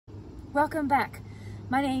Welcome back.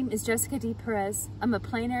 My name is Jessica D. Perez. I'm a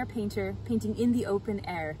plein air painter painting in the open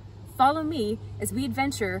air. Follow me as we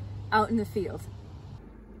adventure out in the field.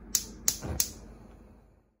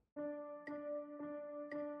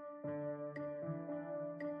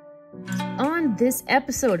 On this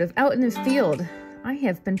episode of Out in the Field, I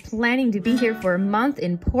have been planning to be here for a month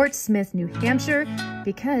in Portsmouth, New Hampshire,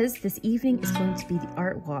 because this evening is going to be the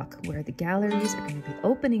Artwalk, where the galleries are going to be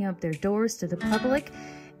opening up their doors to the public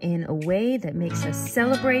in a way that makes us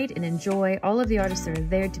celebrate and enjoy all of the artists that are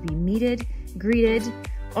there to be meted, greeted,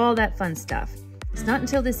 all that fun stuff. It's not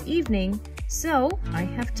until this evening, so I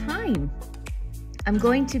have time. I'm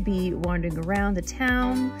going to be wandering around the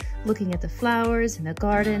town, looking at the flowers and the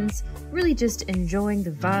gardens, really just enjoying the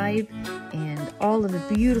vibe and all of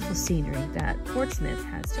the beautiful scenery that Portsmouth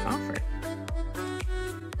has to offer.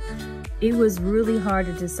 It was really hard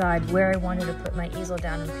to decide where I wanted to put my easel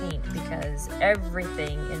down and paint because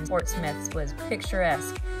everything in Portsmouth was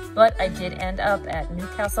picturesque. But I did end up at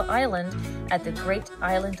Newcastle Island at the Great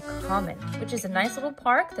Island Common, which is a nice little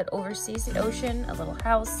park that oversees the ocean, a little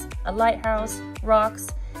house, a lighthouse, rocks.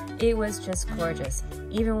 It was just gorgeous.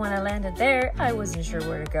 Even when I landed there, I wasn't sure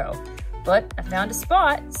where to go. But I found a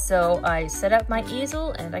spot, so I set up my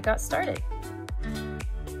easel and I got started.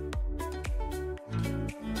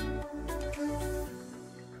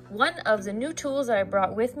 One of the new tools that I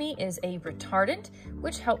brought with me is a retardant,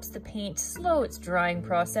 which helps the paint slow its drying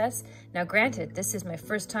process. Now granted, this is my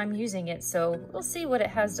first time using it, so we'll see what it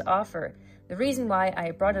has to offer. The reason why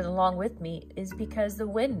I brought it along with me is because the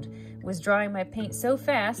wind was drying my paint so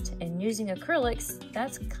fast, and using acrylics,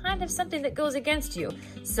 that's kind of something that goes against you.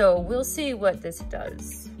 So we'll see what this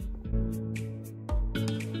does.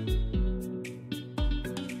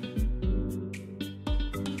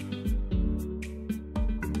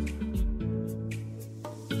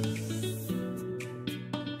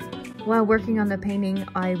 While working on the painting,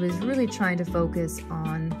 I was really trying to focus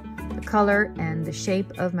on the color and the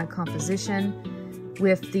shape of my composition.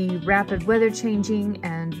 With the rapid weather changing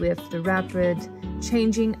and with the rapid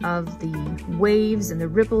changing of the waves and the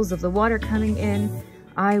ripples of the water coming in,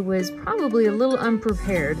 I was probably a little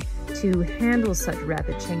unprepared to handle such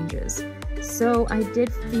rapid changes. So I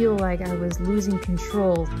did feel like I was losing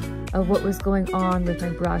control of what was going on with my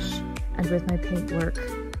brush and with my paintwork.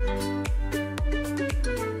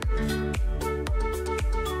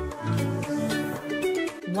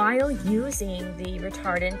 While using the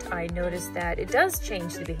retardant, I noticed that it does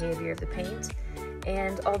change the behavior of the paint.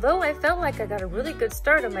 And although I felt like I got a really good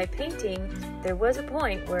start on my painting, there was a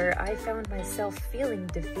point where I found myself feeling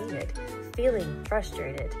defeated, feeling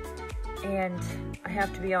frustrated. And I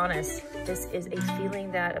have to be honest, this is a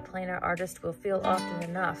feeling that a plein air artist will feel often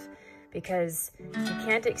enough, because you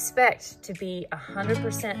can't expect to be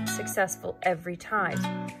 100% successful every time.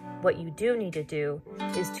 What you do need to do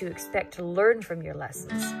is to expect to learn from your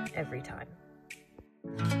lessons every time.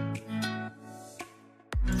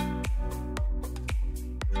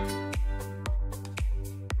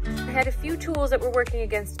 I had a few tools that were working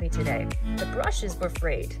against me today. The brushes were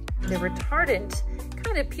frayed. The retardant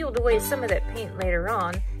kind of peeled away some of that paint later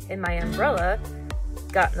on, and my umbrella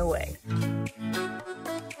got in the way.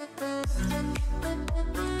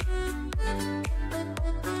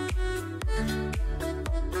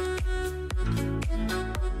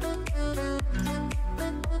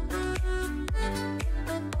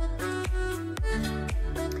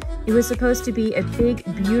 It was supposed to be a big,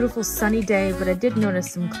 beautiful sunny day, but I did notice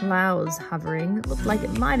some clouds hovering. It looked like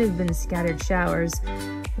it might have been scattered showers.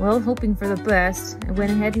 Well, hoping for the best, I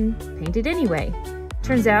went ahead and painted anyway.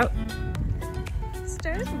 Turns out, it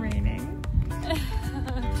started raining.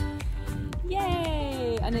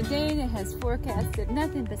 Yay! On a day that has forecasted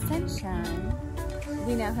nothing but sunshine,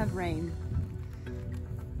 we now have rain.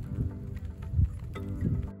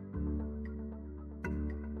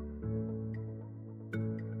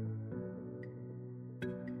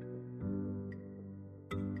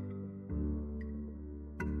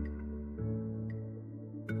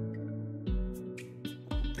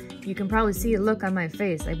 You can probably see a look on my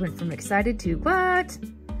face. I went from excited to what?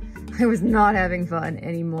 I was not having fun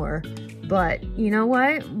anymore. But you know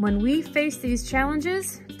what? When we face these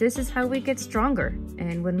challenges, this is how we get stronger.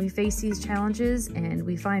 And when we face these challenges and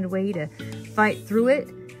we find a way to fight through it,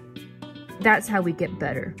 that's how we get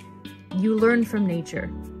better. You learn from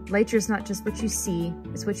nature. Nature is not just what you see,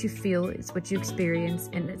 it's what you feel, it's what you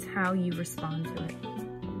experience, and it's how you respond to it.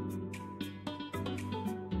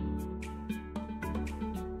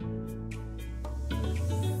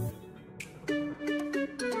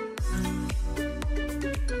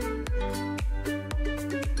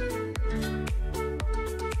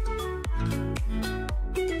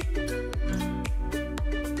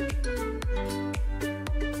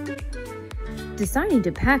 deciding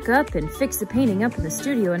to pack up and fix the painting up in the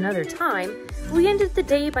studio another time, we ended the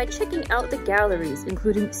day by checking out the galleries,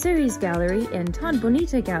 including Ceres Gallery and Todd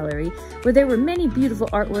Bonita Gallery, where there were many beautiful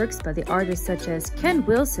artworks by the artists such as Ken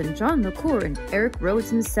Wilson, John LaCour, and Eric Rhodes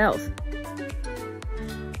himself.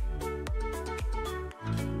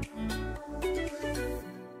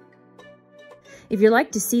 If you'd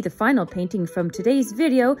like to see the final painting from today's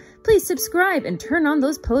video, please subscribe and turn on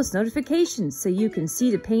those post notifications so you can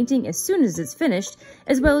see the painting as soon as it's finished,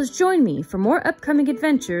 as well as join me for more upcoming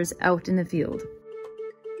adventures out in the field.